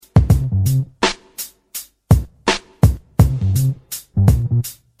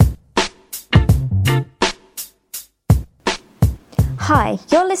Hi,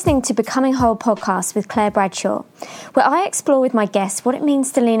 you're listening to Becoming Whole podcast with Claire Bradshaw, where I explore with my guests what it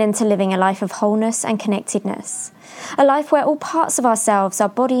means to lean into living a life of wholeness and connectedness. A life where all parts of ourselves, our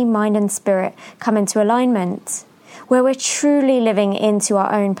body, mind and spirit, come into alignment, where we're truly living into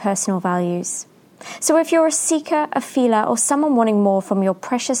our own personal values. So if you're a seeker, a feeler, or someone wanting more from your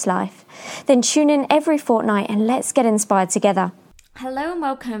precious life, then tune in every fortnight and let's get inspired together. Hello and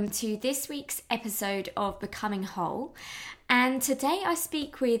welcome to this week's episode of Becoming Whole. And today I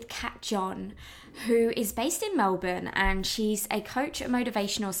speak with Kat John, who is based in Melbourne, and she's a coach, a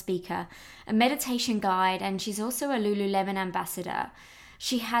motivational speaker, a meditation guide, and she's also a Lululemon ambassador.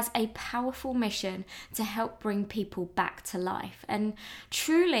 She has a powerful mission to help bring people back to life. And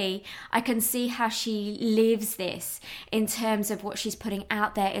truly, I can see how she lives this in terms of what she's putting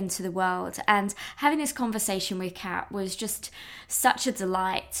out there into the world. And having this conversation with Kat was just such a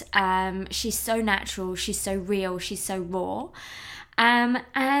delight. She's so natural, she's so real, she's so raw.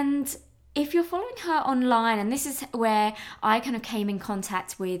 And if you're following her online, and this is where I kind of came in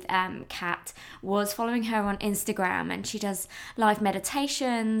contact with Kat, was following her on Instagram, and she does live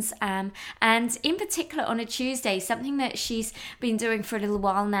meditations, and in particular on a Tuesday, something that she's been doing for a little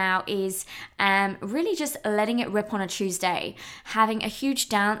while now is really just letting it rip on a Tuesday, having a huge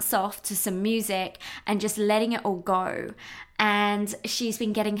dance off to some music and just letting it all go. And she's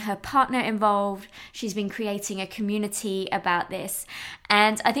been getting her partner involved. She's been creating a community about this.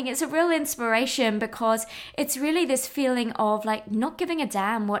 And I think it's a real inspiration because it's really this feeling of like not giving a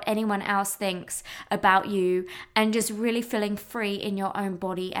damn what anyone else thinks about you and just really feeling free in your own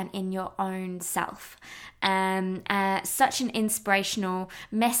body and in your own self. Such an inspirational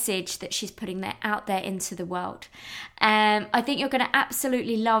message that she's putting out there into the world. I think you're going to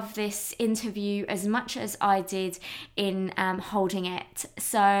absolutely love this interview as much as I did in holding it.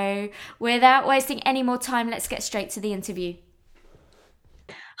 So without wasting any more time, let's get straight to the interview.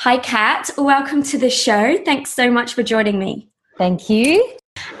 Hi, Kat. Welcome to the show. Thanks so much for joining me. Thank you.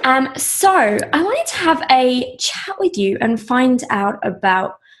 So I wanted to have a chat with you and find out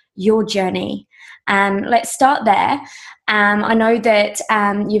about your journey. Let's start there. I know that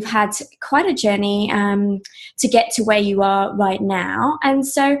you've had quite a journey to get to where you are right now. And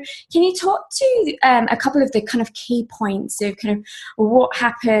so can you talk to a couple of the kind of key points of kind of what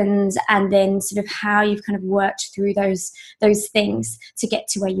happened and then sort of how you've kind of worked through those things to get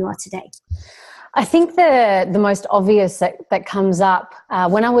to where you are today? I think the most obvious that comes up,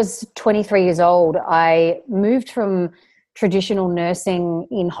 when I was 23 years old, I moved from traditional nursing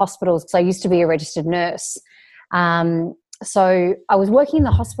in hospitals because I used to be a registered nurse. So I was working in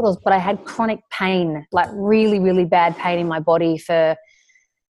the hospitals, but I had chronic pain, like really, really bad pain in my body for,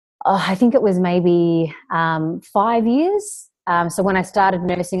 I think it was maybe 5 years. So when I started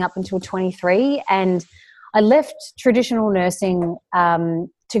nursing up until 23, and I left traditional nursing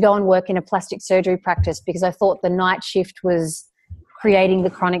to go and work in a plastic surgery practice because I thought the night shift was creating the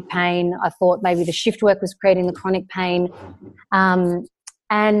chronic pain. I thought maybe the shift work was creating the chronic pain.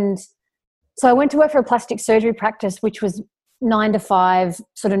 And so I went to work for a plastic surgery practice, which was 9 to 5,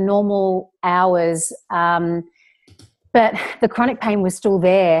 sort of normal hours. But the chronic pain was still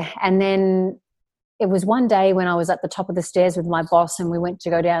there. And then it was one day when I was at the top of the stairs with my boss and we went to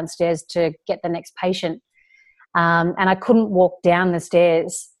go downstairs to get the next patient. And I couldn't walk down the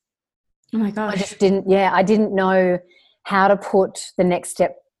stairs. Oh my gosh. I didn't know how to put the next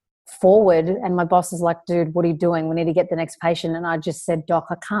step forward. And my boss is like, dude, what are you doing? We need to get the next patient. And I just said, Doc,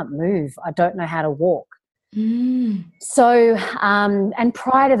 I can't move. I don't know how to walk. So, and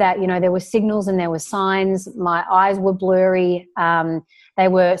prior to that, there were signals and there were signs. My eyes were blurry.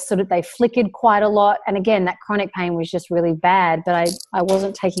 They flickered quite a lot. And again, that chronic pain was just really bad, but I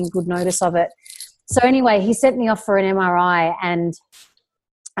wasn't taking good notice of it. So anyway, he sent me off for an MRI, and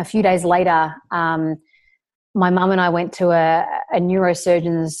a few days later, my mum and I went to a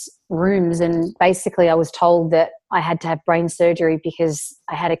neurosurgeon's rooms, and basically I was told that I had to have brain surgery because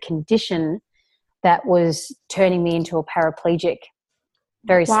I had a condition that was turning me into a paraplegic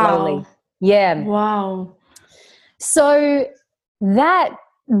very slowly. Yeah. Wow. So that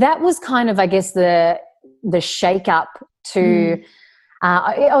was kind of, I guess, the shake up to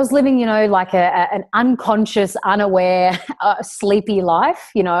I was living, like an unconscious, unaware, sleepy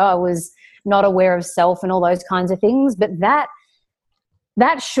life. I was not aware of self and all those kinds of things. But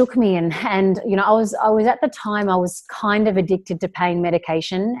that shook me. And I was at the time, I was kind of addicted to pain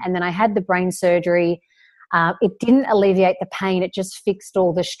medication. And then I had the brain surgery. It didn't alleviate the pain. It just fixed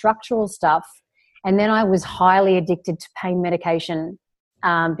all the structural stuff. And then I was highly addicted to pain medication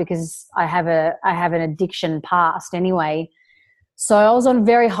because I have an addiction past anyway. So I was on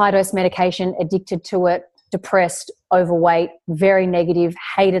very high dose medication, addicted to it. depressed, overweight, very negative,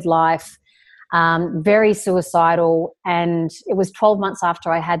 hated life, very suicidal. And it was 12 months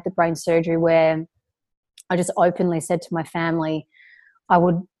after I had the brain surgery where I just openly said to my family, I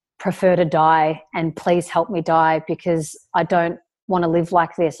would prefer to die, and please help me die, because I don't want to live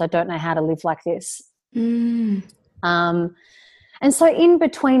like this. I don't know how to live like this. And so in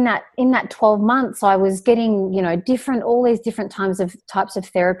between that, in that 12 months, I was getting, all these different types of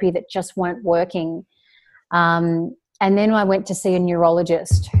therapy that just weren't working. And then I went to see a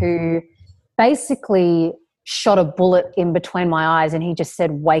neurologist who basically shot a bullet in between my eyes, and he just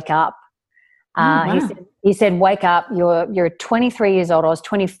said, wake up. Wow. He said, wake up. You're 23 years old. I was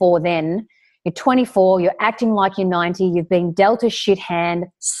 24 then. You're 24. You're acting like you're 90. You've been dealt a shit hand.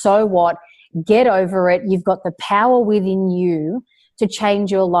 So what? Get over it. You've got the power within you to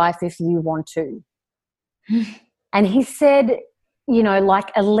change your life if you want to. And he said,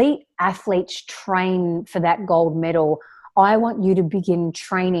 like elite athletes train for that gold medal, I want you to begin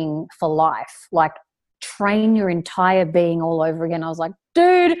training for life, like train your entire being all over again. I was like,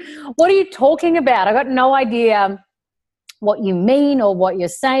 dude, what are you talking about? I got no idea what you mean or what you're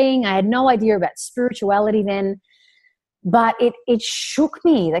saying. I had no idea about spirituality then. But it shook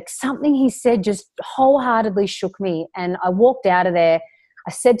me. Like something he said just wholeheartedly shook me. And I walked out of there.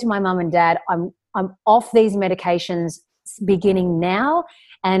 I said to my mum and dad, I'm off these medications beginning now.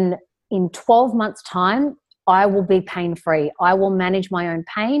 And in 12 months' time, I will be pain-free. I will manage my own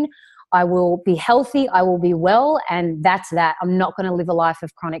pain. I will be healthy. I will be well. And that's that. I'm not going to live a life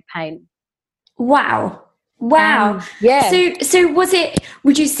of chronic pain. Wow. Yeah. So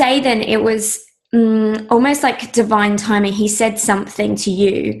would you say then it was almost like divine timing? He said something to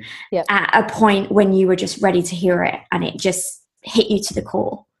you at a point when you were just ready to hear it, and it just hit you to the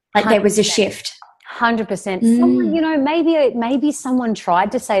core. Like 100%. There was a shift. 100%. Someone, maybe someone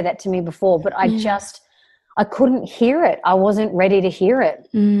tried to say that to me before, but I couldn't hear it. I wasn't ready to hear it.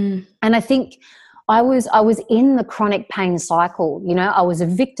 And I think I was in the chronic pain cycle. I was a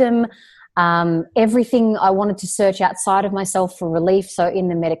victim. Everything I wanted to search outside of myself for relief, so in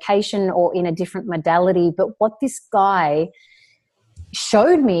the medication or in a different modality. But what this guy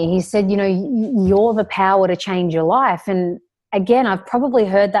showed me, he said, you're the power to change your life. And again, I've probably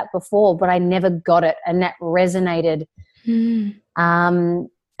heard that before, but I never got it, and that resonated. And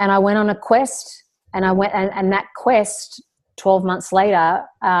I went on a quest, and and that quest 12 months later,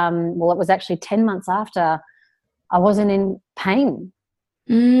 it was actually 10 months after, I wasn't in pain.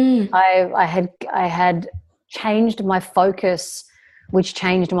 I had changed my focus, which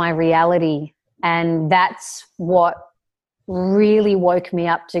changed my reality. And that's what really woke me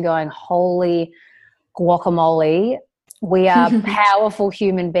up to going, holy guacamole, we are powerful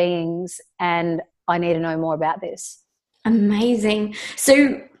human beings, and I need to know more about this. Amazing.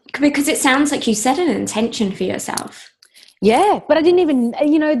 So, because it sounds like you set an intention for yourself. Yeah, but I didn't even,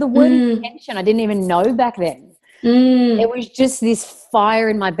 the word intention, I didn't even know back then. It was just this fire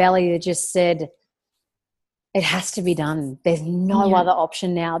in my belly that just said, it has to be done. There's no other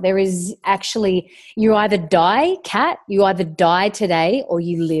option now. There is actually, you either die, Kat, you either die today or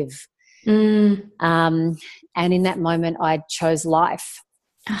you live. And in that moment, I chose life.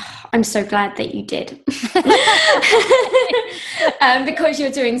 Oh, I'm so glad that you did. Because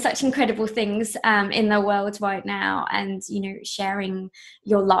you're doing such incredible things in the world right now, and sharing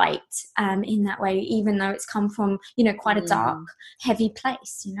your light in that way, even though it's come from quite a dark, heavy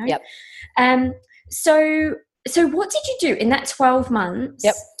place. Yep. So what did you do in that 12 months?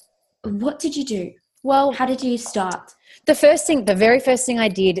 Yep. What did you do? Well, how did you start? The very first thing I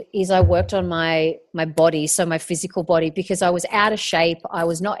did is I worked on my body, so my physical body, because I was out of shape. I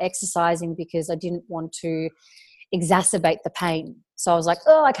was not exercising because I didn't want to exacerbate the pain. So I was like,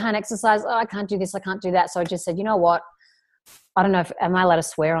 oh, I can't exercise. Oh, I can't do this. I can't do that. So I just said, you know what? I don't know am I allowed to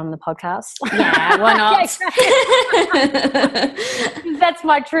swear on the podcast? Yeah, why not? That's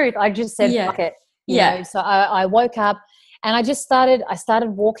my truth. I just said, fuck it. You know? So I woke up and I started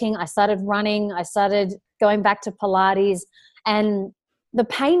walking. I started running. I started going back to Pilates, and the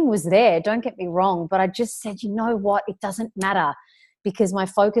pain was there. Don't get me wrong. But I just said, you know what? It doesn't matter, because my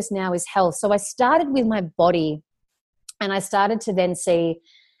focus now is health. So I started with my body, and I started to then see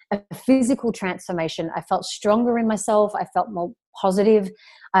a physical transformation. I felt stronger in myself. I felt more positive.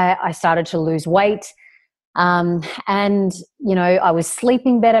 I started to lose weight. And, I was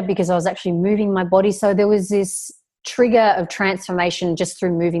sleeping better because I was actually moving my body. So there was this trigger of transformation just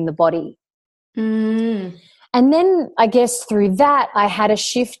through moving the body. And then I guess through that, I had a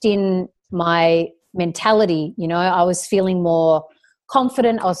shift in my mentality. I was feeling more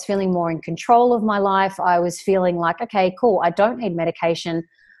confident. I was feeling more in control of my life. I was feeling like, okay, cool. I don't need medication.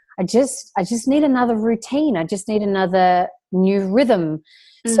 I just need another routine. I just need another new rhythm.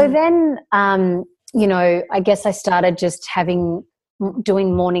 So then, you know, I guess I started just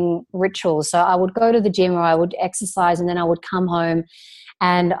doing morning rituals. So I would go to the gym, or I would exercise, and then I would come home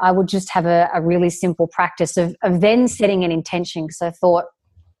and I would just have a really simple practice of then setting an intention. Because I thought,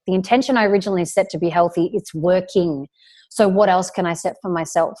 the intention I originally set to be healthy, it's working. So what else can I set for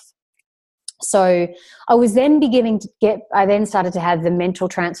myself? So I was then I then started to have the mental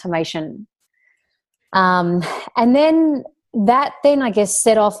transformation. And then that I guess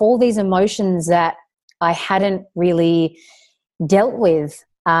set off all these emotions that I hadn't really dealt with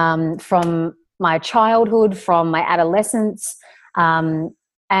from my childhood, from my adolescence.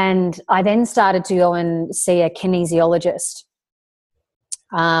 And I then started to go and see a kinesiologist.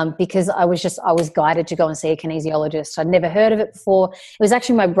 Because I was guided to go and see a kinesiologist. I'd never heard of it before. It was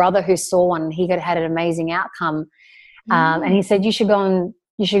actually my brother who saw one, and he had an amazing outcome. And he said, you should go and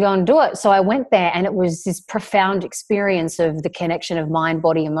do it. So I went there, and it was this profound experience of the connection of mind,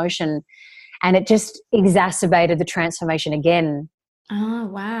 body, emotion. And it just exacerbated the transformation again. Oh,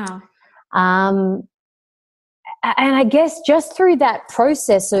 wow. And I guess just through that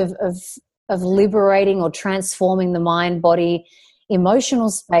process of liberating or transforming the mind, body, emotional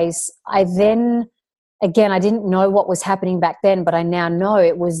space, I then, again, I didn't know what was happening back then, but I now know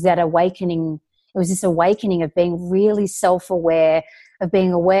it was that awakening. It was this awakening of being really self-aware, of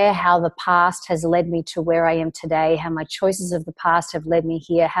being aware how the past has led me to where I am today, how my choices of the past have led me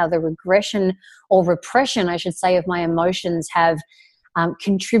here, how the regression or repression, I should say, of my emotions have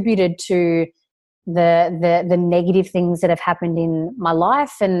contributed to the negative things that have happened in my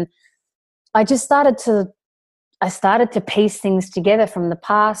life. And I just started to piece things together from the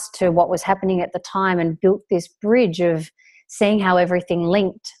past to what was happening at the time, and built this bridge of seeing how everything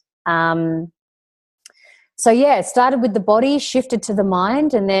linked. So yeah, it started with the body, shifted to the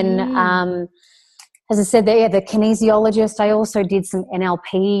mind, and then, as I said, the kinesiologist. I also did some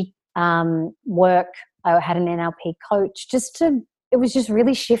NLP work. I had an NLP coach. It was just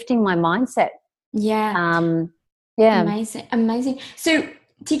really shifting my mindset. Yeah. Amazing. So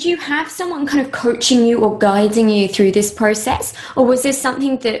did you have someone kind of coaching you or guiding you through this process? Or was there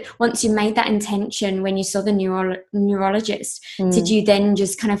something that once you made that intention when you saw the neurologist, did you then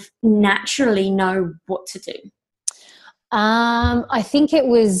just kind of naturally know what to do? I think it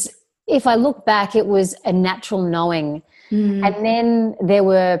was, if I look back, it was a natural knowing. And then there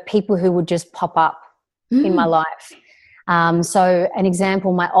were people who would just pop up in my life. So an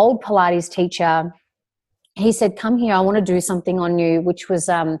example, my old Pilates teacher, he said, come here, I want to do something on you, which was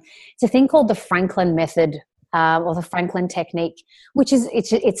it's a thing called the Franklin method, or the Franklin technique, which is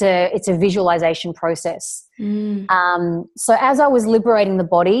it's a visualization process. So as I was liberating the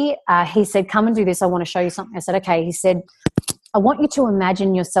body, he said, come and do this, I want to show you something. I said, okay. He said, I want you to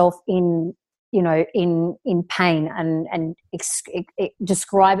imagine yourself in pain, and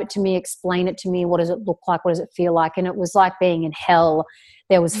describe it to me, explain it to me. What does it look like? What does it feel like? And it was like being in hell.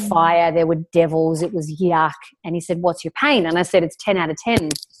 There was fire, there were devils, it was yuck. And he said, what's your pain? And I said, it's 10 out of 10.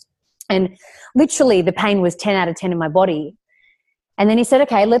 And literally the pain was 10 out of 10 in my body. And then he said,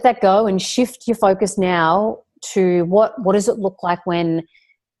 okay, let that go and shift your focus now to what does it look like when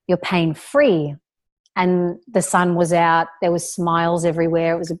you're pain free? And the sun was out, there was smiles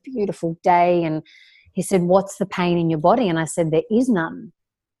everywhere, it was a beautiful day. And he said, what's the pain in your body? And I said, there is none.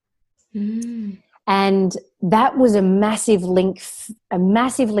 And that was a massive link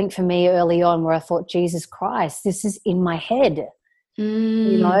for me early on, where I thought, Jesus Christ, this is in my head.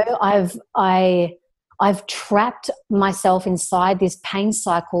 You know, I've trapped myself inside this pain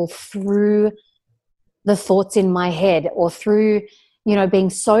cycle through the thoughts in my head, or through, you know,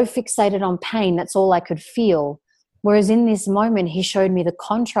 being so fixated on pain, that's all I could feel. Whereas in this moment, he showed me the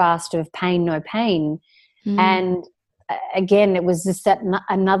contrast of pain, no pain. And again, it was just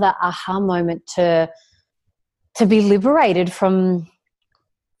another aha moment to be liberated from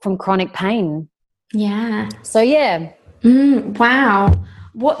chronic pain. Yeah. So yeah. Wow.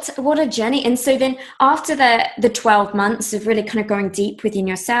 What a journey. And so then after the 12 months of really kind of going deep within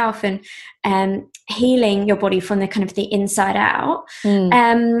yourself and healing your body from the kind of the inside out,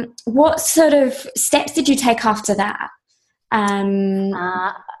 what sort of steps did you take after that?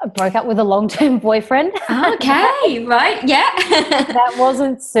 I broke up with a long-term boyfriend. Okay, right, yeah. That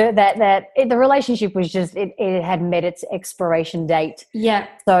wasn't the relationship was just it had met its expiration date. Yeah.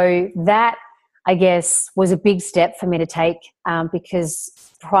 So that, I guess, was a big step for me to take, because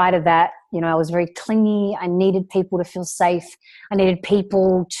prior to that, you know, I was very clingy. I needed people to feel safe. I needed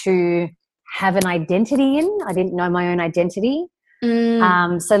people to have an identity in. I didn't know my own identity.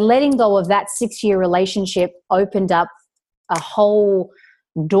 So letting go of that 6-year relationship opened up a whole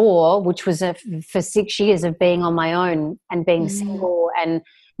door, which was for 6 years of being on my own and being single and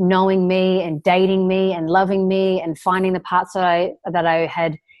knowing me and dating me and loving me and finding the parts that I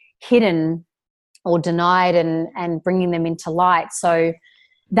had hidden or denied and bringing them into light. So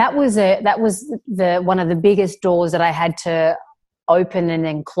that was one of the biggest doors that I had to open and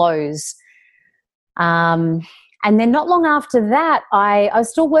then close. And then not long after that, I was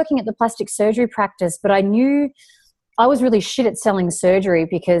still working at the plastic surgery practice, but I knew I was really shit at selling surgery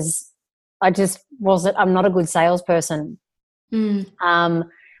because I'm not a good salesperson.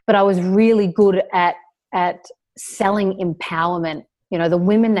 But I was really good at selling empowerment. You know, the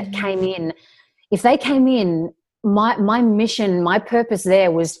women that came in, if they came in, my mission, my purpose there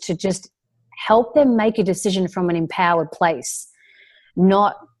was to just help them make a decision from an empowered place,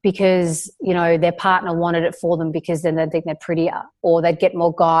 not because, you know, their partner wanted it for them because then they'd think they're prettier or they'd get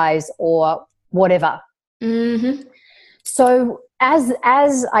more guys or whatever. So as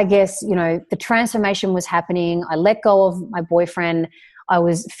I guess, you know, the transformation was happening, I let go of my boyfriend, I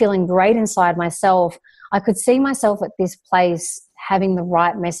was feeling great inside myself. I could see myself at this place having the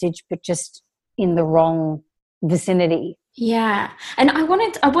right message, but just in the wrong vicinity. Yeah. And I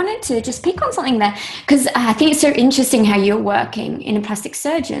wanted to just pick on something there because I think it's so interesting how you're working in a plastic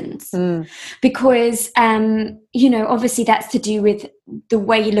surgeon's because, you know, obviously that's to do with the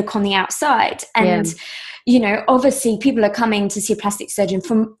way you look on the outside. And, you know, obviously people are coming to see a plastic surgeon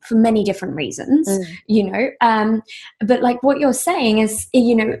for many different reasons, you know, but like what you're saying is,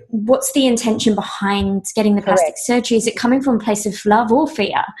 you know, what's the intention behind getting the plastic surgery? Is it coming from a place of love or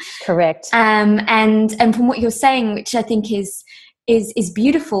fear? Correct. And from what you're saying, which I think is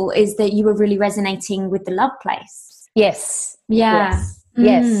beautiful, is that you were really resonating with the love place. Yes. Yeah.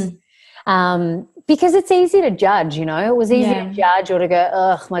 Yes. Because it's easy to judge, you know. It was easy to judge or to go,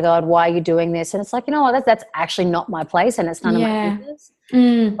 oh, my God, why are you doing this? And it's like, you know what, that's actually not my place and it's none of my business.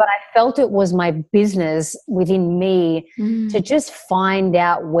 But I felt it was my business within me to just find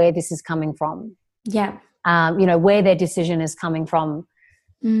out where this is coming from. Yeah. You know, where their decision is coming from.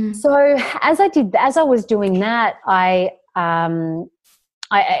 So as I was doing that, I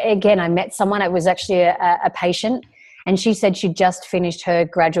met someone. It was actually a patient. And she said she'd just finished her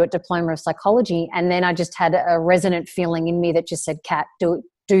graduate diploma of psychology. And then I just had a resonant feeling in me that just said, Kat, do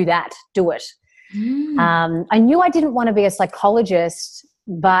it. I knew I didn't want to be a psychologist,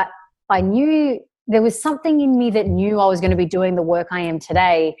 but I knew there was something in me that knew I was going to be doing the work I am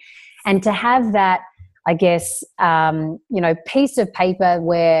today. And to have that, I guess, you know, piece of paper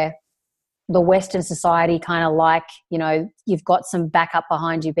where the Western society kind of like, you know, you've got some backup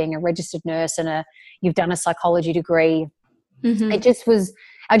behind you being a registered nurse and you've done a psychology degree. It just was,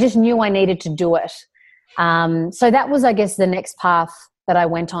 I just knew I needed to do it. So that was, I guess, the next path that I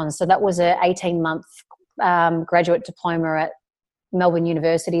went on. So that was an 18-month graduate diploma at Melbourne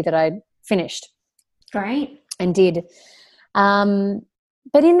University that I finished. Great. And did.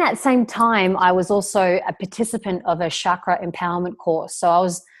 But in that same time, I was also a participant of a chakra empowerment course. So I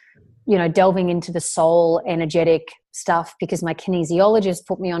was, you know, delving into the soul energetic stuff because my kinesiologist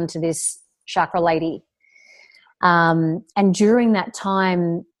put me onto this chakra lady. And during that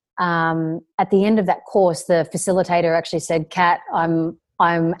time, at the end of that course, the facilitator actually said, Kat,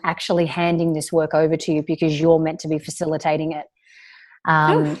 I'm actually handing this work over to you because you're meant to be facilitating it.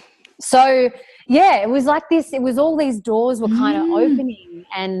 So yeah, it was like this, it was all these doors were kind of opening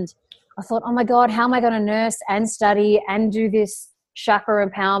and I thought, oh my God, how am I going to nurse and study and do this chakra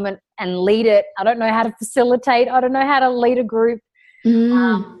empowerment and lead it? I don't know how to facilitate. I don't know how to lead a group.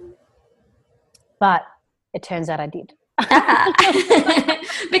 But it turns out I did.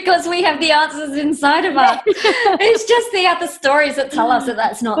 Because we have the answers inside of us. It's just the other stories that tell us that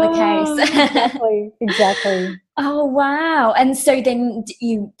that's not the case. Exactly. Oh, wow. And so then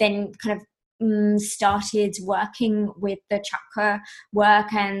you then kind of started working with the chakra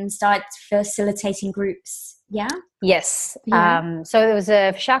work and started facilitating groups. Yeah? Yes. So there was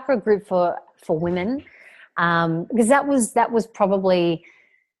a chakra group for women because that was probably,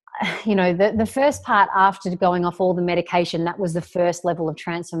 you know, the first part after going off all the medication, that was the first level of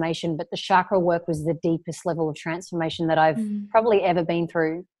transformation, but the chakra work was the deepest level of transformation that I've probably ever been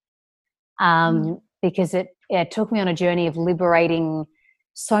through because it took me on a journey of liberating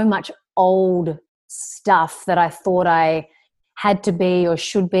so much old stuff that I thought I had to be or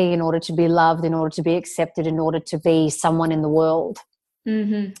should be in order to be loved, in order to be accepted, in order to be someone in the world.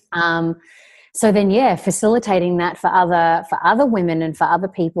 So then, facilitating that for other women and for other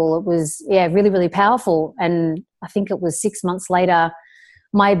people, it was, really, really powerful. And I think it was 6 months later,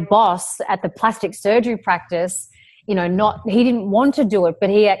 my boss at the plastic surgery practice, you know, he didn't want to do it, but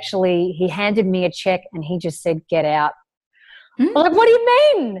he handed me a check and he just said, get out. I'm like, what do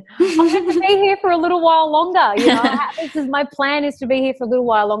you mean? I'm going to be here for a little while longer. This is my plan, is to be here for a little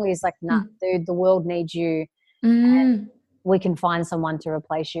while longer. He's like, nah, dude, the world needs you. And we can find someone to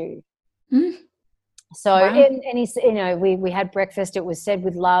replace you. So, wow. and he's, we had breakfast. It was said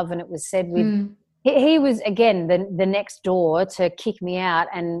with love, and it was said with, he was, again, the next door to kick me out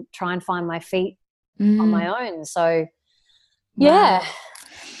and try and find my feet on my own. So, yeah. Wow.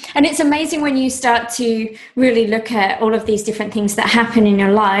 And it's amazing when you start to really look at all of these different things that happen in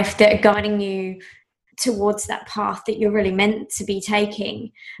your life that are guiding you towards that path that you're really meant to be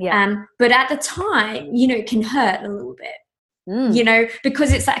taking. Yeah. But at the time, it can hurt a little bit,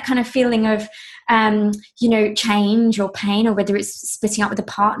 because it's that kind of feeling of, change or pain, or whether it's splitting up with a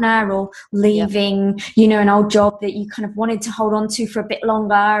partner or leaving, an old job that you kind of wanted to hold on to for a bit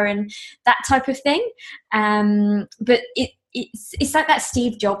longer and that type of thing. But it's like that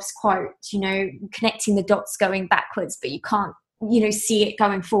Steve Jobs quote, connecting the dots going backwards, but you can't, see it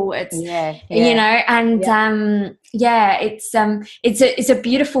going forwards. It's a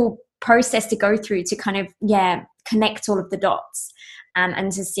beautiful process to go through to kind of, connect all of the dots,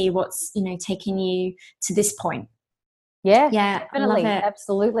 and to see what's, taking you to this point. Yeah, definitely.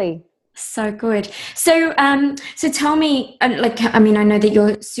 Absolutely. So good. So tell me, I know that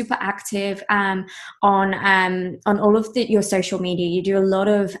you're super active on all of your social media. You do a lot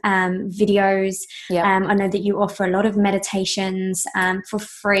of videos. Yep. I know that you offer a lot of meditations for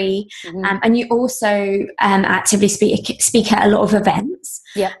free, and you also actively speak at a lot of events.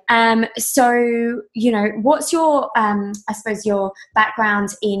 Yeah. So what's your I suppose your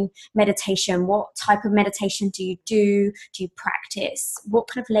background in meditation? What type of meditation do you do? Do you practice? What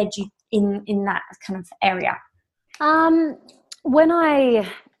kind of led you in that kind of area? When I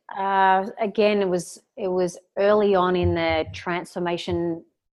again, it was early on in the transformation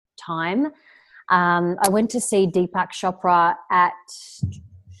time. I went to see Deepak Chopra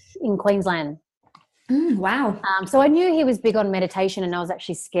in Queensland. Wow. So I knew he was big on meditation, and I was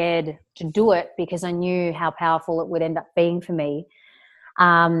actually scared to do it because I knew how powerful it would end up being for me.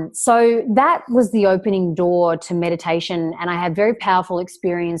 So that was the opening door to meditation, and I had very powerful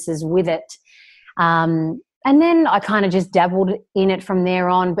experiences with it. And then I kind of just dabbled in it from there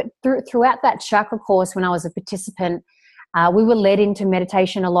on. But throughout that chakra course, when I was a participant, we were led into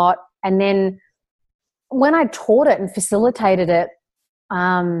meditation a lot. And then when I taught it and facilitated it,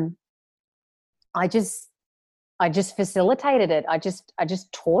 I just facilitated it. I just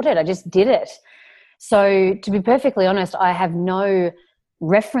taught it. I just did it. So to be perfectly honest, I have no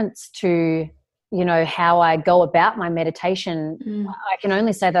reference to, how I go about my meditation. I can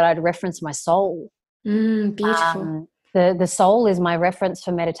only say that I'd reference my soul. Beautiful. The soul is my reference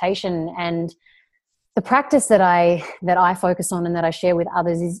for meditation, and the practice that I focus on and that I share with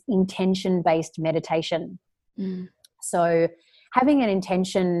others is intention-based meditation. So having an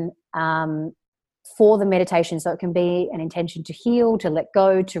intention for the meditation, so it can be an intention to heal, to let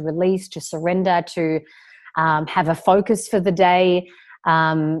go, to release, to surrender, to have a focus for the day,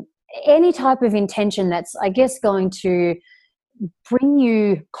 any type of intention that's, I guess, going to bring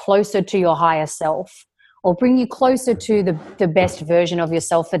you closer to your higher self, or bring you closer to the best version of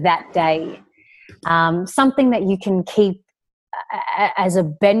yourself for that day. Something that you can keep as a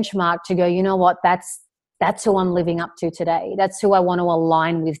benchmark to go, you know what, that's who I'm living up to today. That's who I want to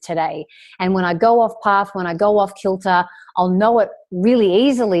align with today. And when I go off path, when I go off kilter, I'll know it really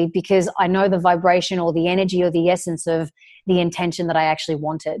easily because I know the vibration or the energy or the essence of the intention that I actually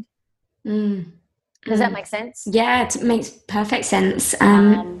wanted. Does that make sense? Yeah, it makes perfect sense.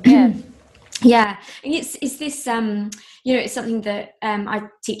 Yeah. It's this, it's something that I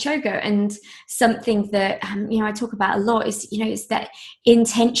teach yoga, and something that, I talk about a lot is, it's that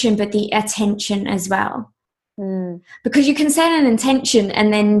intention, but the attention as well. Because you can set an intention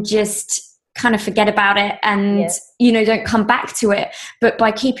and then just kind of forget about it and, don't come back to it. But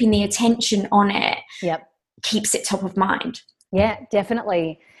by keeping the attention on it, keeps it top of mind. Yeah,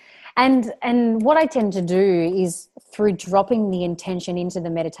 definitely. And what I tend to do is through dropping the intention into the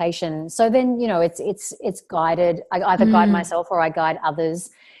meditation. So then, it's guided. I either guide myself or I guide others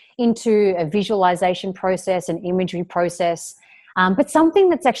into a visualization process, an imagery process, but something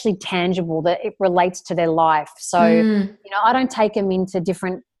that's actually tangible, that it relates to their life. So, I don't take them into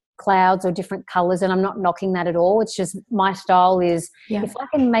different clouds or different colors, and I'm not knocking that at all. It's just my style is if I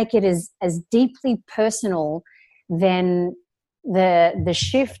can make it as deeply personal, then the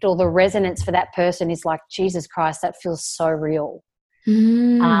shift or the resonance for that person is like, Jesus Christ, that feels so real.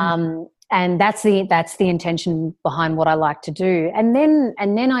 And that's the intention behind what I like to do. And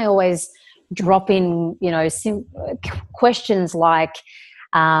then I always drop in, questions like,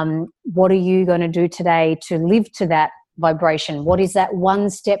 what are you going to do today to live to that vibration? What is that one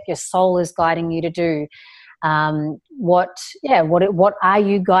step your soul is guiding you to do? What are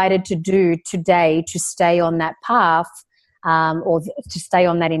you guided to do today to stay on that path, or to stay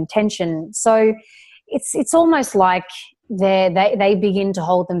on that intention? So it's almost like they begin to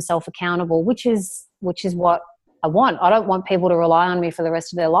hold themselves accountable, which is what I want. I don't want people to rely on me for the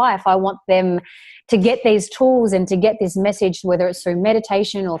rest of their life. I want them to get these tools and to get this message, whether it's through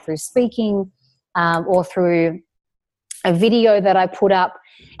meditation or through speaking, or through a video that I put up.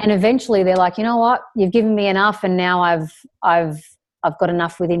 And eventually they're like, you know what, you've given me enough, and now I've got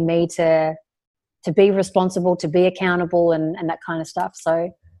enough within me to be responsible, to be accountable, and that kind of stuff. So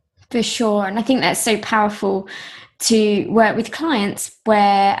for sure. And I think that's so powerful to work with clients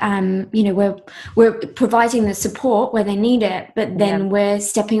where, we're providing the support where they need it, but then we're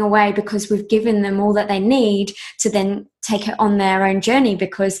stepping away because we've given them all that they need to then take it on their own journey.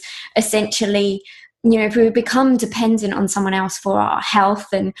 Because essentially, if we become dependent on someone else for our health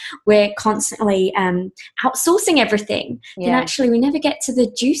and we're constantly outsourcing everything, then actually we never get to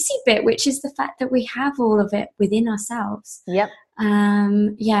the juicy bit, which is the fact that we have all of it within ourselves.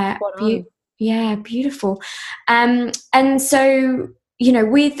 Beautiful. And so,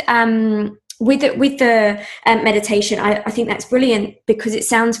 with the meditation, I think that's brilliant, because it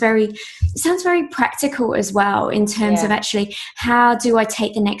sounds very practical as well, in terms of actually, how do I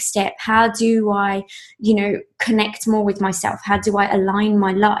take the next step? How do I, connect more with myself? How do I align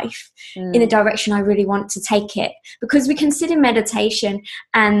my life in the direction I really want to take it? Because we consider meditation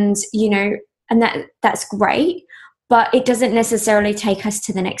and, and that's great, but it doesn't necessarily take us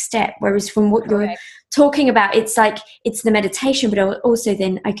to the next step. Whereas from what you're talking about, it's like, it's the meditation, but also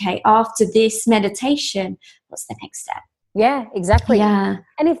then, okay, after this meditation, what's the next step? Yeah, exactly. Yeah.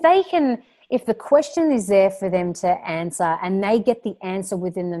 And if the question is there for them to answer and they get the answer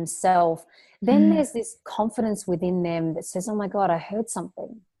within themselves, then there's this confidence within them that says, oh my God, I heard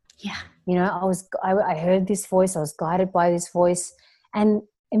something. Yeah. I heard this voice. I was guided by this voice. And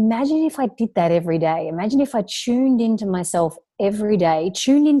imagine if I did that every day. Imagine if I tuned into myself every day,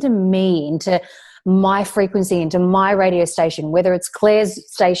 tuned into me, into my frequency, into my radio station, whether it's Claire's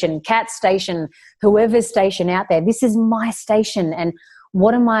station, Kat's station, whoever's station out there. This is my station, and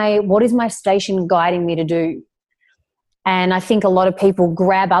what is my station guiding me to do? And I think a lot of people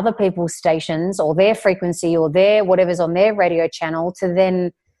grab other people's stations or their frequency or their whatever's on their radio channel to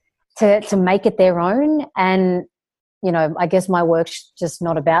then to make it their own. And I guess my work's just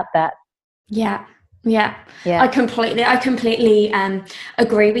not about that. Yeah. I completely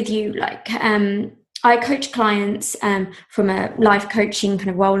agree with you. Like, I coach clients from a life coaching,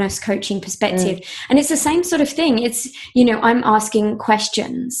 kind of wellness coaching perspective, and it's the same sort of thing. It's, I'm asking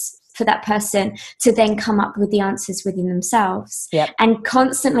questions for that person to then come up with the answers within themselves. And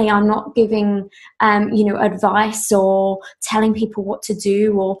constantly, I'm not giving, advice or telling people what to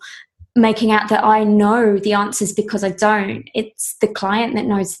do or making out that I know the answers, because I don't. It's the client that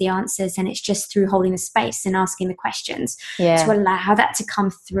knows the answers, and it's just through holding the space and asking the questions to allow that to come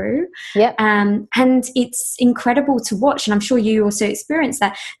through. And it's incredible to watch, and I'm sure you also experience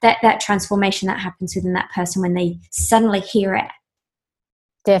that transformation that happens within that person when they suddenly hear it.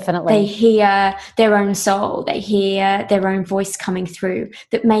 Definitely. They hear their own soul, they hear their own voice coming through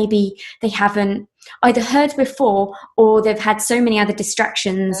that maybe they haven't either heard before, or they've had so many other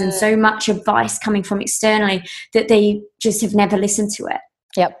distractions and so much advice coming from externally that they just have never listened to it.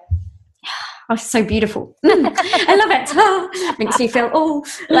 Oh, so beautiful. I love it. Makes me feel all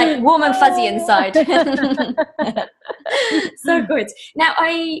like warm and fuzzy inside. So good. Now,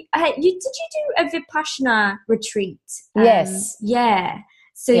 did you do a Vipassana retreat? Yes. Yeah.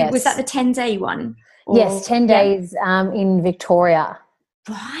 So was that the 10-day one? Or? Yes, 10 days in Victoria.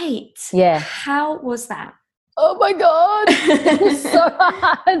 Right. Yeah. How was that? Oh my God. It was so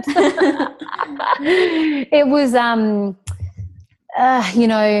hard. It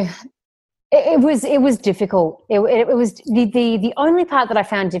was, it was difficult. It was the only part that I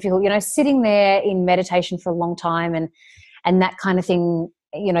found difficult, sitting there in meditation for a long time and that kind of thing,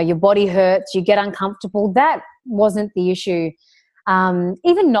 your body hurts, you get uncomfortable. That wasn't the issue.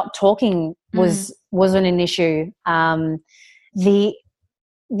 Even not talking wasn't an issue.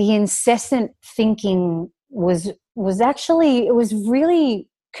 The incessant thinking was actually, it was really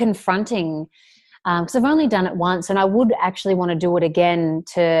confronting, because I've only done it once, and I would actually want to do it again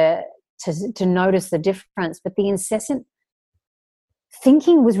to notice the difference. But the incessant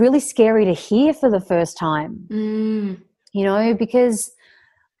thinking was really scary to hear for the first time, because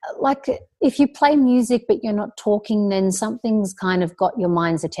like if you play music but you're not talking, then something's kind of got your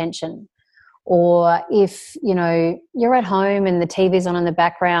mind's attention. Or if, you're at home and the TV's on in the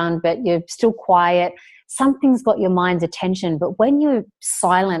background but you're still quiet, something's got your mind's attention. But when you're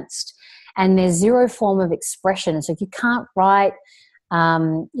silenced and there's zero form of expression, so if you can't write,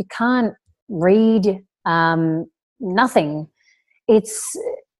 you can't read, nothing, it's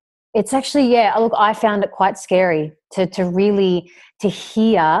actually, look, I found it quite scary to really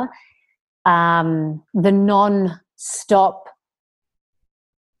hear the non-stop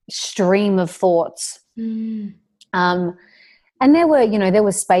stream of thoughts. And there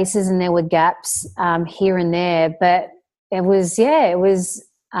were spaces and there were gaps here and there, but it was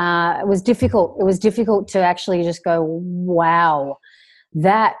difficult. It was difficult to actually just go, wow,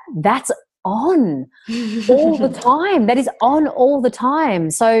 that's on all the time. That is on all the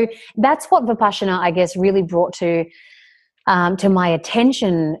time. So that's what Vipassana, I guess, really brought to my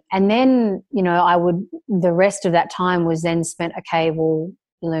attention. And then, the rest of that time was then spent, okay, well,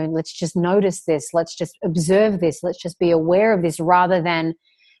 let's just notice this. Let's just observe this. Let's just be aware of this rather than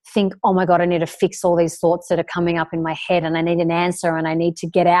think, oh my God, I need to fix all these thoughts that are coming up in my head and I need an answer and I need to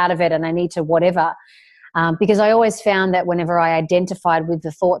get out of it and I need to whatever. Because I always found that whenever I identified with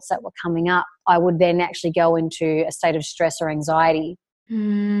the thoughts that were coming up, I would then actually go into a state of stress or anxiety.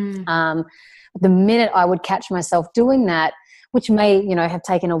 The minute I would catch myself doing that, which may, have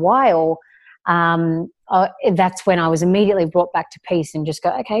taken a while, that's when I was immediately brought back to peace and just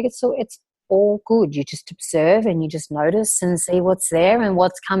go, okay, it's all good. You just observe and you just notice and see what's there and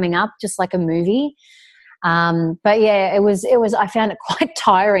what's coming up, just like a movie. But yeah, it was, I found it quite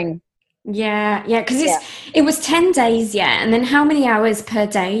tiring. Yeah, because it was 10 days, and then how many hours per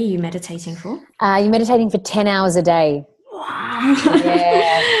day are you meditating for? You're meditating for 10 hours a day. Wow.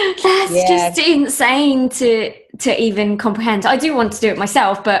 That's just insane to even comprehend. I do want to do it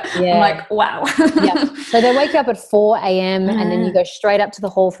myself, but I'm like, wow. So they wake you up at 4 a.m. and then you go straight up to the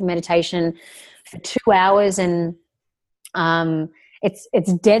hall for meditation for 2 hours, and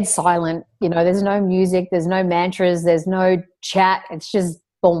it's dead silent. There's no music, there's no mantras, there's no chat. It's just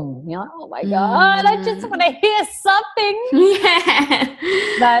boom. You're like, oh my God, I just want to hear something. Yeah.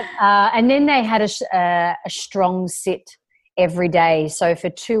 But and then they had a strong sit every day. So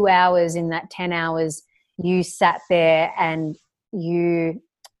for 2 hours in that 10 hours, you sat there and you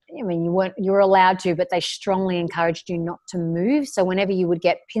were allowed to, but they strongly encouraged you not to move. So whenever you would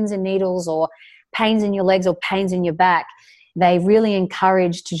get pins and needles or pains in your legs or pains in your back, they really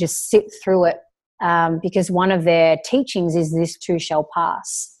encouraged to just sit through it. Because one of their teachings is this too shall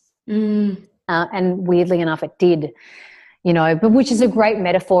pass. And weirdly enough, it did, but which is a great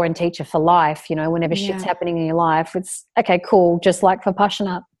metaphor and teacher for life. Whenever shit's happening in your life, it's okay, cool. Just like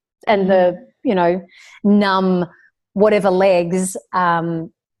Vipassana and the, numb whatever legs,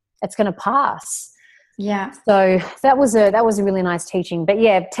 it's going to pass. Yeah. So that was a really nice teaching, but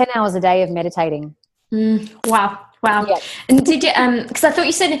 10 hours a day of meditating. Wow. Yeah. And did you, because I thought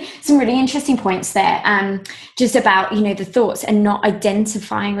you said some really interesting points there, just about, the thoughts and not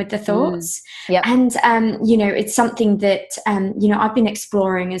identifying with the thoughts. And, it's something that, I've been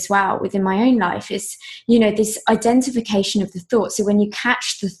exploring as well within my own life is, this identification of the thought. So when you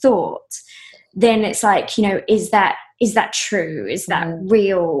catch the thought, then it's like, is that true? Is that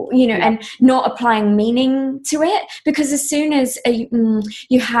real? And not applying meaning to it, because as soon as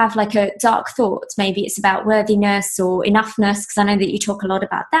you have like a dark thought, maybe it's about worthiness or enoughness, because I know that you talk a lot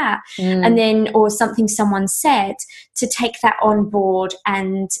about that, and then, or something someone said, to take that on board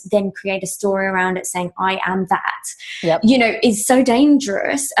and then create a story around it saying, I am that, is so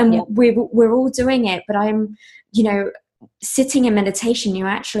dangerous. And we're all doing it, but I'm, sitting in meditation, you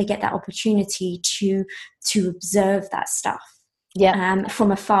actually get that opportunity to observe that stuff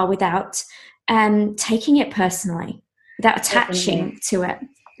from afar without taking it personally, without attaching to it.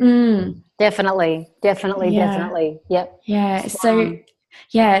 Definitely. Yep.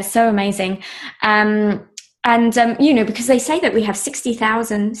 So amazing. And because they say that we have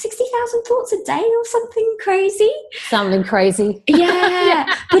 60,000 thoughts a day or something crazy.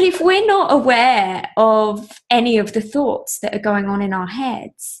 Yeah. But if we're not aware of any of the thoughts that are going on in our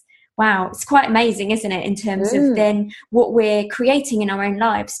heads, wow, it's quite amazing, isn't it? In terms of then what we're creating in our own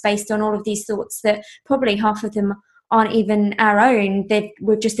lives based on all of these thoughts that probably half of them aren't even our own.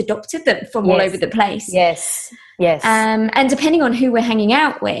 We've just adopted them from all over the place. Yes. And depending on who we're hanging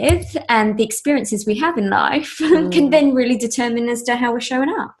out with and the experiences we have in life can then really determine as to how we're showing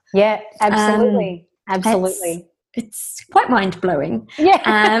up. Yeah, absolutely. It's quite mind-blowing.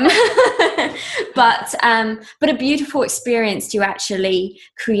 Yeah. But a beautiful experience to actually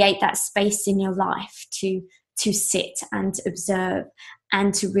create that space in your life to sit and observe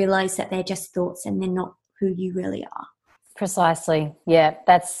and to realize that they're just thoughts and they're not who you really are. Precisely. Yeah,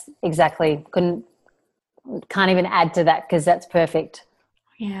 that's exactly. Can't even add to that because that's perfect.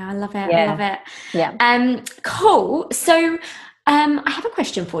 Yeah, I love it. I Yeah. love it. Yeah. Cool. So I have a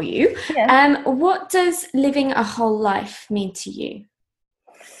question for you. Yeah. What does living a whole life mean to you?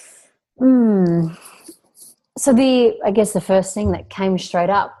 So I guess the first thing that came straight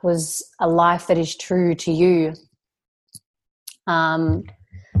up was a life that is true to you. To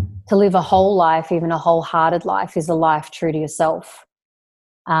live a whole life, even a wholehearted life, is a life true to yourself.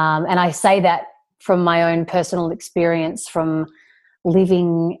 And I say that from my own personal experience, from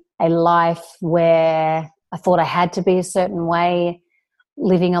living a life where I thought I had to be a certain way,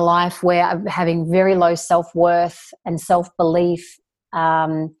 living a life where I'm having very low self-worth and self-belief.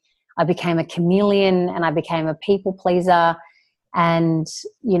 I became a chameleon and I became a people pleaser, and,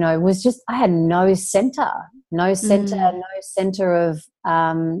 I had no center of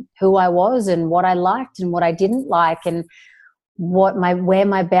who I was and what I liked and what I didn't like, and where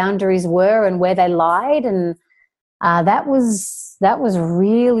my boundaries were and where they lied. And that was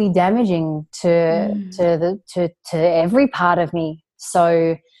really damaging to every part of me.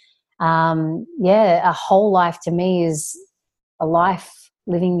 So a whole life to me is a life,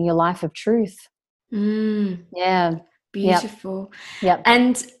 living your life of truth. Yeah. Beautiful. Yep.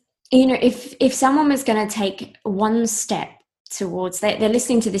 And if someone was going to take one step towards, they're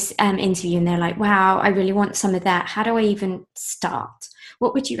listening to this interview and they're like, wow, I really want some of that, how do I even start?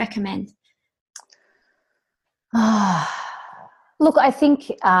 What would you recommend? Look, I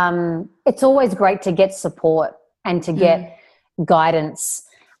think it's always great to get support and to get guidance,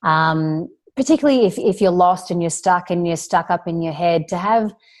 particularly if you're lost and you're stuck up in your head, to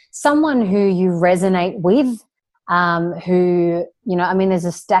have someone who you resonate with, there's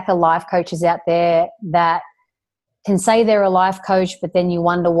a stack of life coaches out there that can say they're a life coach, but then you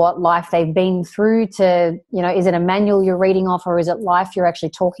wonder what life they've been through to, is it a manual you're reading off or is it life you're actually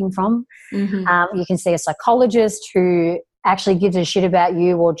talking from? You can see a psychologist who actually gives a shit about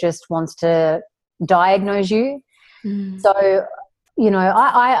you or just wants to diagnose you. So,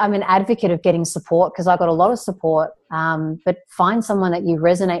 I'm an advocate of getting support because I got a lot of support, but find someone that you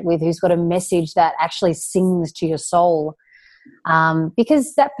resonate with who's got a message that actually sings to your soul,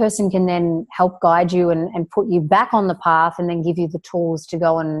 because that person can then help guide you and put you back on the path and then give you the tools to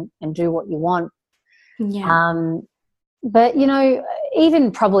go and do what you want. Yeah. But,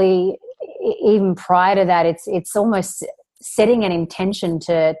 even prior to that, it's almost setting an intention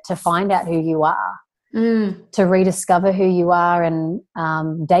to find out who you are. To rediscover who you are and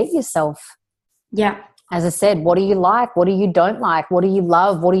date yourself. Yeah. As I said, what do you like? What do you don't like? What do you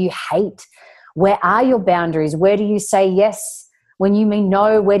love? What do you hate? Where are your boundaries? Where do you say yes when you mean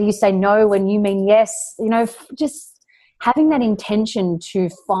no? Where do you say no when you mean yes? Just having that intention to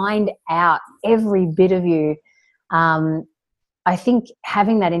find out every bit of you. I think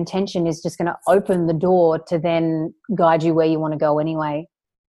having that intention is just going to open the door to then guide you where you want to go anyway.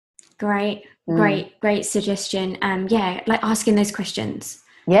 Great suggestion. Like asking those questions.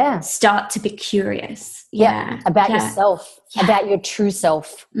 Yeah. Start to be curious. Yeah. About yourself, about your true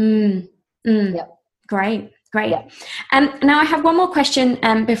self. Yep. Great. Yep. Now I have one more question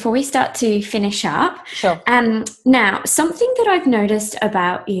before we start to finish up. Sure. Now, something that I've noticed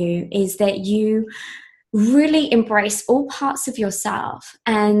about you is that you really embrace all parts of yourself,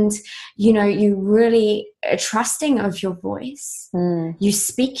 and you really are trusting of your voice. You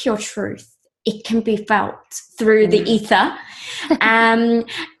speak your truth. It can be felt through the ether, and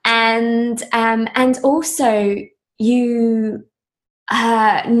also you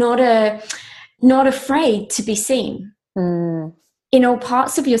are not afraid to be seen in all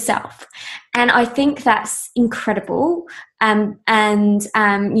parts of yourself. And I think that's incredible. I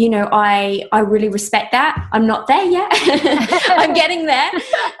really respect that. I'm not there yet. I'm getting there.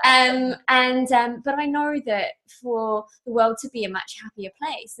 But I know that for the world to be a much happier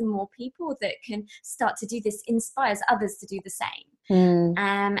place, the more people that can start to do this inspires others to do the same.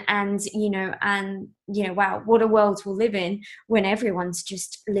 Wow, what a world we'll live in when everyone's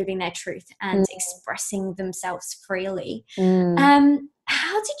just living their truth and expressing themselves freely.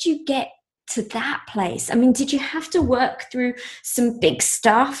 How did you get to that place? I mean, did you have to work through some big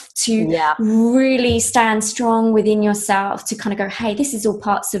stuff to really stand strong within yourself, to kind of go, hey, this is all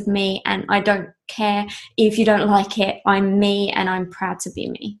parts of me and I don't care if you don't like it, I'm me and I'm proud to be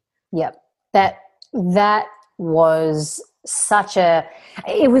me? Yep. That was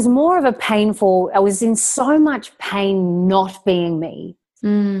it was more of a painful, I was in so much pain not being me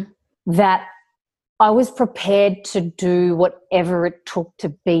that I was prepared to do whatever it took to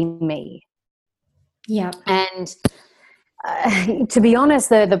be me. Yeah. And to be honest,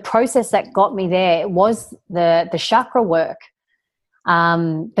 the process that got me there was the chakra work.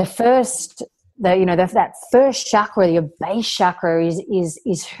 The that first chakra, your base chakra,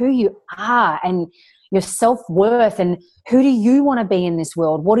 is who you are and your self-worth, and who do you want to be in this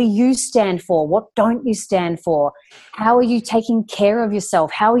world? What do you stand for? What don't you stand for? How are you taking care of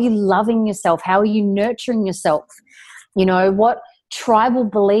yourself? How are you loving yourself? How are you nurturing yourself? What tribal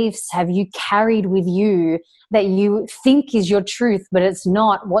beliefs have you carried with you that you think is your truth, but it's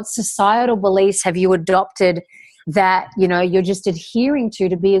not? What societal beliefs have you adopted that, you're just adhering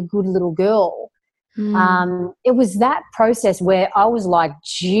to be a good little girl? It was that process where I was like,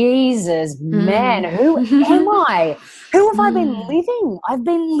 Jesus, man, who am I? Who have I been living? I've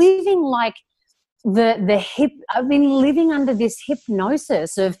been living like I've been living under this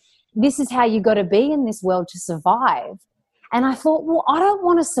hypnosis of this is how you got to be in this world to survive. And I thought, well, I don't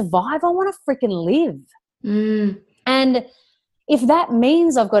want to survive. I want to freaking live. And if that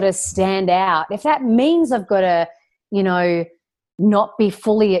means I've got to stand out, if that means I've got to, not be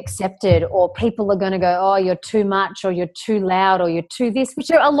fully accepted, or people are going to go, oh, you're too much, or you're too loud, or you're too this, which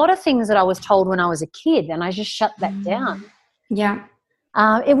are a lot of things that I was told when I was a kid, and I just shut that down. Yeah.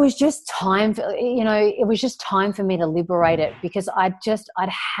 It was just time for, it was just time for me to liberate it, because I'd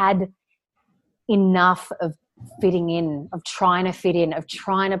had enough of fitting in, of trying to fit in, of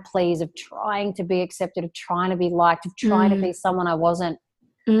trying to please, of trying to be accepted, of trying to be liked, of trying to be someone I wasn't.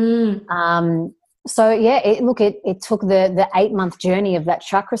 So yeah, it took the 8-month journey of that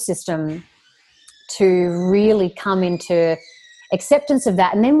chakra system to really come into acceptance of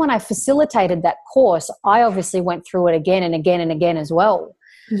that. And then when I facilitated that course, I obviously went through it again and again and again as well.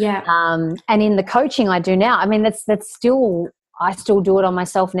 Yeah. And in the coaching I do now, I mean, I still do it on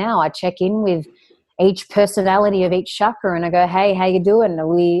myself now. I check in with each personality of each chakra and I go, hey, how you doing? Are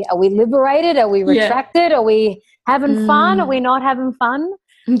we liberated? Are we retracted? Are we having fun? Are we not having fun?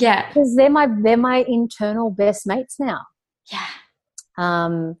 Yeah. Because they're my internal best mates now. Yeah.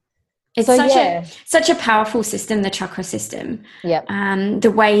 It's such a powerful system, the chakra system. Yeah.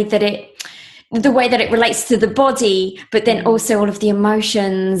 The way that it relates to the body, but then also all of the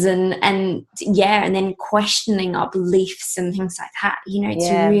emotions and then questioning our beliefs and things like that,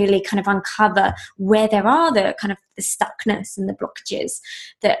 to really kind of uncover where there are the kind of the stuckness and the blockages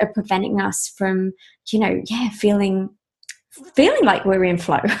that are preventing us from, feeling like we're in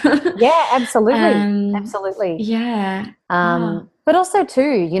flow. Yeah, absolutely. Absolutely. Yeah. But also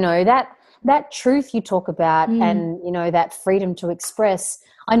too, that truth you talk about and, that freedom to express,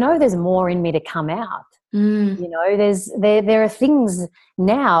 I know there's more in me to come out. There are things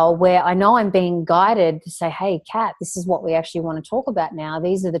now where I know I'm being guided to say, hey, Kat, this is what we actually want to talk about now.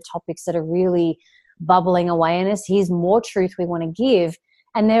 These are the topics that are really bubbling away in us. Here's more truth we want to give.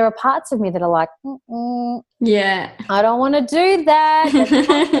 And there are parts of me that are like, yeah, I don't want to do that. That's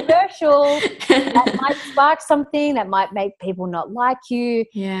controversial. That might spark something. That might make people not like you.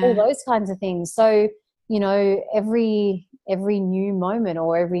 Yeah. All those kinds of things. So, every new moment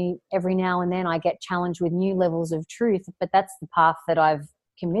or every now and then I get challenged with new levels of truth. But that's the path that I've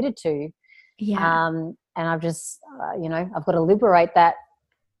committed to. Yeah. And I've just, I've got to liberate that.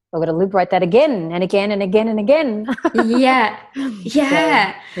 I've got to liberate that again and again and again and again. Yeah,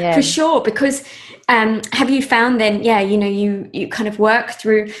 for sure. Because have you found then, you kind of work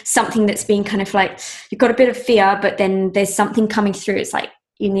through something that's been kind of like, you've got a bit of fear, but then there's something coming through. It's like,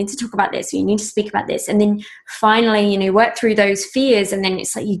 you need to talk about this, or you need to speak about this. And then finally, work through those fears, and then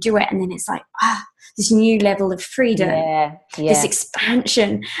it's like you do it, and then it's like, this new level of freedom, this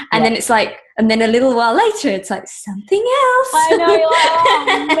expansion. And then it's like, and then a little while later, it's like something else. I know.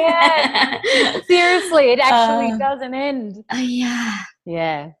 Oh, man. Seriously, it actually doesn't end.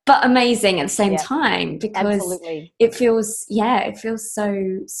 Yeah. But amazing at the same time, because absolutely. it feels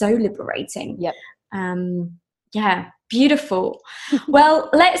so liberating. Yep. Beautiful. Well,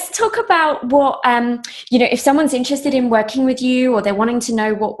 let's talk about what, if someone's interested in working with you, or they're wanting to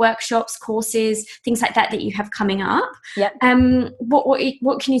know what workshops, courses, things like that you have coming up. Yep.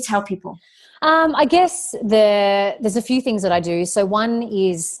 What can you tell people? I guess there's a few things that I do. So one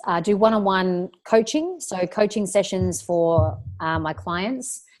is do one-on-one coaching. So coaching sessions for my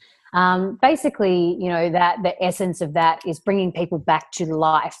clients. Basically, that the essence of that is bringing people back to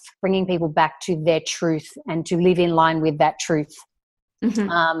life, bringing people back to their truth and to live in line with that truth.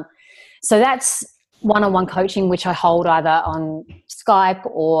 Mm-hmm. So that's one-on-one coaching, which I hold either on Skype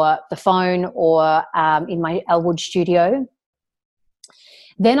or the phone or in my Elwood studio.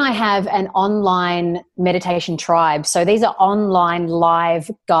 Then I have an online meditation tribe. So these are online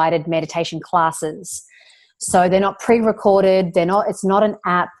live guided meditation classes. So they're not pre-recorded. It's not an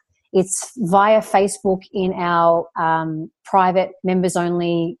app. It's via Facebook in our private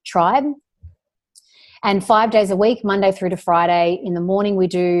members-only tribe. And 5 days a week, Monday through to Friday, in the morning we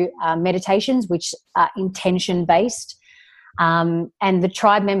do meditations, which are intention-based. And the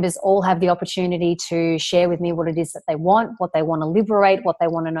tribe members all have the opportunity to share with me what it is that they want, what they want to liberate, what they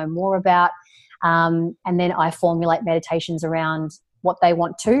want to know more about. And then I formulate meditations around what they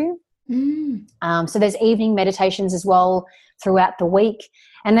want to. So there's evening meditations as well throughout the week.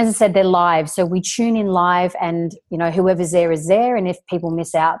 And as I said, they're live. So we tune in live and, you know, whoever's there is there. And if people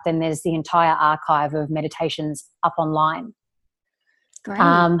miss out, then there's the entire archive of meditations up online. Great.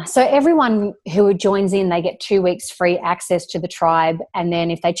 So everyone who joins in, they get 2 weeks free access to the tribe. And then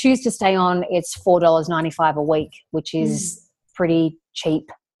if they choose to stay on, it's $4.95 a week, which is pretty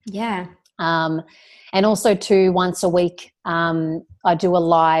cheap. Yeah. And also too, once a week, I do a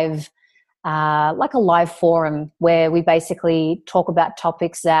live, like a live forum where we basically talk about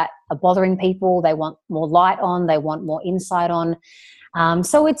topics that are bothering people. They want more light on, they want more insight on.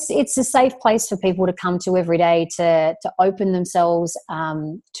 So it's a safe place for people to come to every day to open themselves,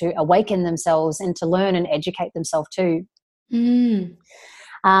 to awaken themselves, and to learn and educate themselves too. So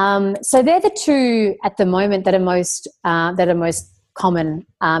they're the two at the moment that are most common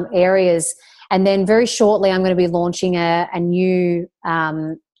areas. And then very shortly, I'm going to be launching a new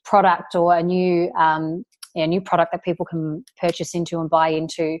product, or a new product that people can purchase into and buy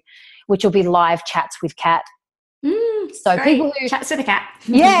into, which will be live chats with Kat. So great. People who chats with a cat,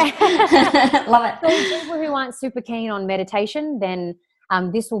 love it. So people who aren't super keen on meditation, then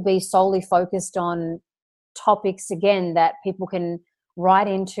this will be solely focused on topics again that people can write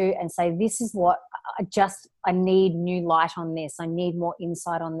into and say, this is what I need new light on this. I need more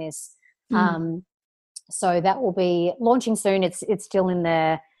insight on this. So that will be launching soon. It's still in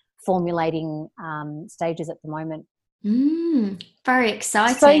the formulating stages at the moment. Very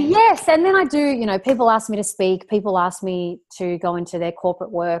exciting. So yes, and then I do, you know, people ask me to speak, people ask me to go into their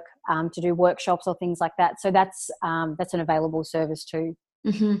corporate work, to do workshops or things like that. So that's an available service too.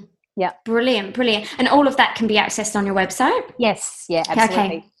 Yeah. Brilliant. And all of that can be accessed on your website? Yes. Yeah,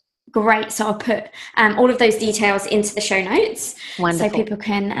 absolutely. Okay. Great. So I'll put all of those details into the show notes. Wonderful. So people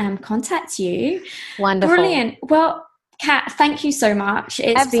can contact you. Wonderful. Brilliant. Well, Kat, thank you so much.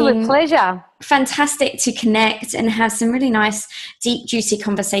 It's been pleasure. Fantastic to connect and have some really nice, deep, juicy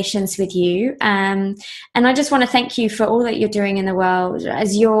conversations with you. And I just want to thank you for all that you're doing in the world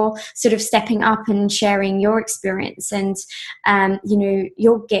as you're sort of stepping up and sharing your experience and, you know,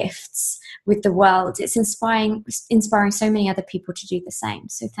 your gifts with the world. It's inspiring so many other people to do the same.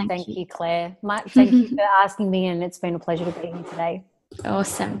 So thank you. Thank you, Claire. Thank you for asking me, and it's been a pleasure to be here today.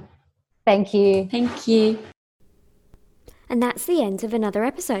 Awesome. Thank you. Thank you. And that's the end of another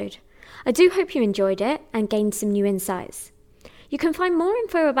episode. I do hope you enjoyed it and gained some new insights. You can find more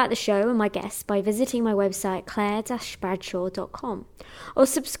info about the show and my guests by visiting my website claire-bradshaw.com, or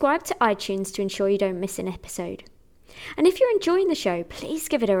subscribe to iTunes to ensure you don't miss an episode. And if you're enjoying the show, please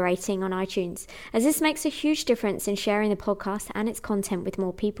give it a rating on iTunes, as this makes a huge difference in sharing the podcast and its content with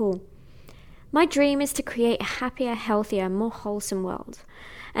more people. My dream is to create a happier, healthier, more wholesome world,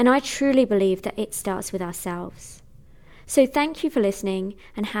 and I truly believe that it starts with ourselves. So thank you for listening,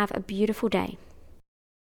 and have a beautiful day.